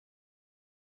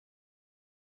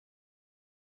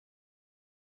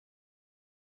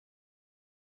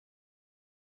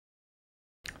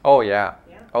Oh yeah.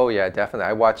 Yeah. Oh yeah, definitely.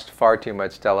 I watched far too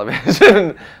much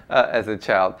television as a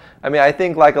child. I mean, I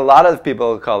think like a lot of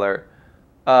people of color,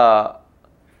 uh,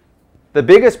 the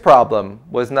biggest problem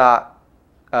was not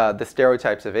the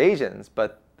stereotypes of Asians,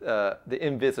 but the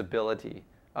invisibility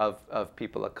of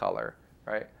people of color,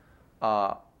 right,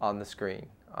 on the screen,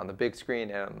 on the big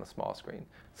screen and on the small screen.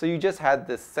 So you just had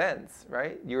this sense,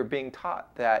 right? You were being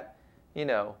taught that, you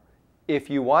know, if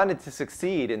you wanted to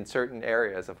succeed in certain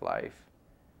areas of life,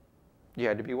 you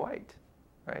had to be white,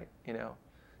 right? You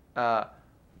know,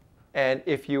 and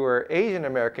if you were Asian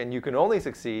American, you can only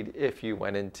succeed if you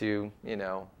went into, you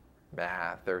know,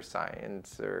 math or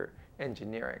science or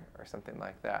engineering or something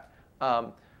like that.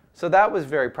 So that was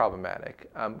very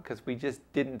problematic because we just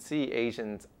didn't see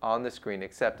Asians on the screen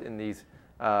except in these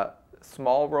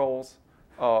small roles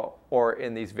or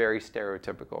in these very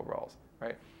stereotypical roles,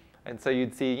 right? And so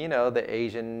you'd see, you know, the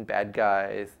Asian bad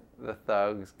guys, the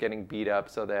thugs getting beat up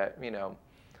so that, you know,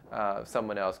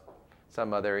 someone else,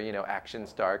 some other, you know, action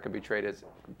star could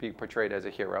be portrayed as a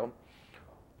hero.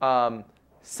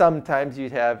 Sometimes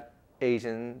you'd have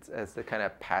Asians as the kind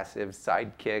of passive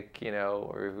sidekick, you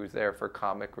know, or who's there for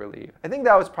comic relief. I think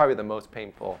that was probably the most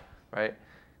painful, right?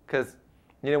 Because,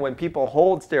 you know, when people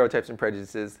hold stereotypes and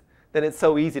prejudices, then it's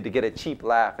so easy to get a cheap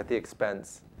laugh at the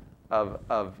expense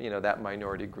of you know, that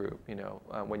minority group, you know,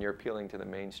 when you're appealing to the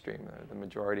mainstream, the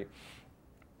majority.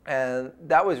 And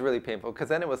that was really painful because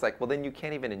then it was like, well, then you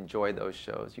can't even enjoy those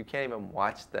shows. You can't even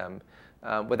watch them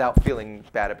without feeling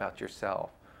bad about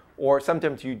yourself. Or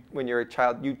sometimes you, when you're a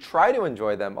child, you try to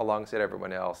enjoy them alongside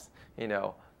everyone else, you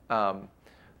know,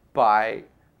 by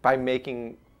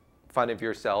making fun of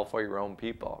yourself or your own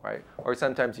people, right? Or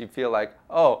sometimes you feel like,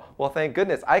 oh, well, thank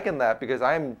goodness I can laugh because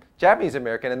I'm Japanese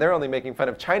American and they're only making fun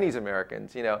of Chinese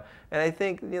Americans, you know. And I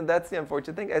think, you know, that's the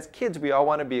unfortunate thing. As kids, we all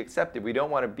want to be accepted. We don't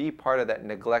want to be part of that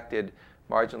neglected,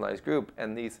 marginalized group.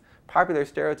 And these popular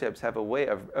stereotypes have a way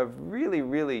of really,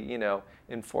 really, you know,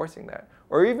 enforcing that.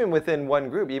 Or even within one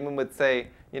group, even with, say,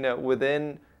 you know,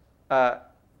 within,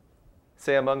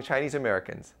 say, among Chinese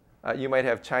Americans. You might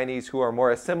have Chinese who are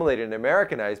more assimilated and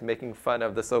Americanized making fun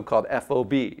of the so-called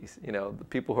FOBs, you know, the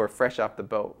people who are fresh off the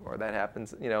boat, or that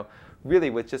happens, you know, really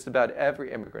with just about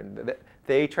every immigrant.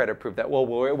 They try to prove that, well,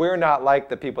 we're not like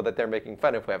the people that they're making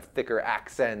fun of who have thicker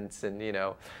accents and, you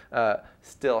know,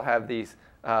 still have these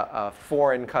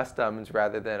foreign customs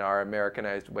rather than our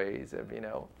Americanized ways of, you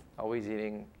know, always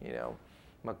eating, you know,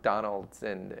 McDonald's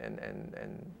and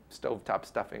stovetop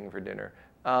stuffing for dinner.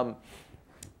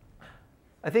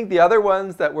 I think the other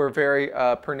ones that were very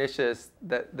pernicious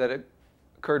that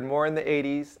occurred more in the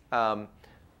 80s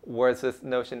was this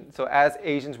notion. So as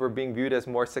Asians were being viewed as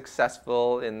more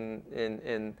successful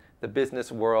in the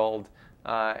business world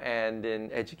and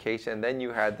in education, then you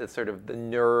had this sort of the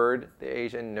nerd, the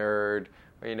Asian nerd,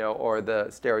 or, you know, or the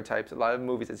stereotypes. A lot of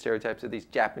movies had stereotypes of these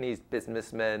Japanese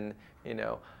businessmen, you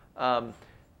know.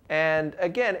 And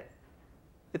again,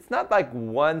 it's not like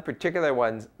one particular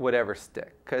one would ever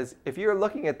stick. Because if you're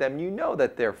looking at them, you know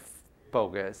that they're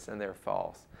bogus and they're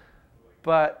false.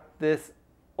 But this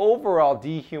overall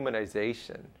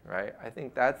dehumanization, right? I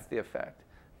think that's the effect.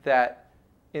 That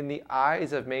in the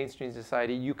eyes of mainstream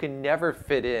society, you can never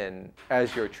fit in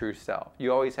as your true self.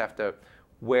 You always have to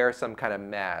wear some kind of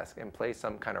mask and play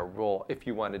some kind of role if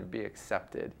you wanted to be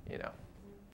accepted, you know.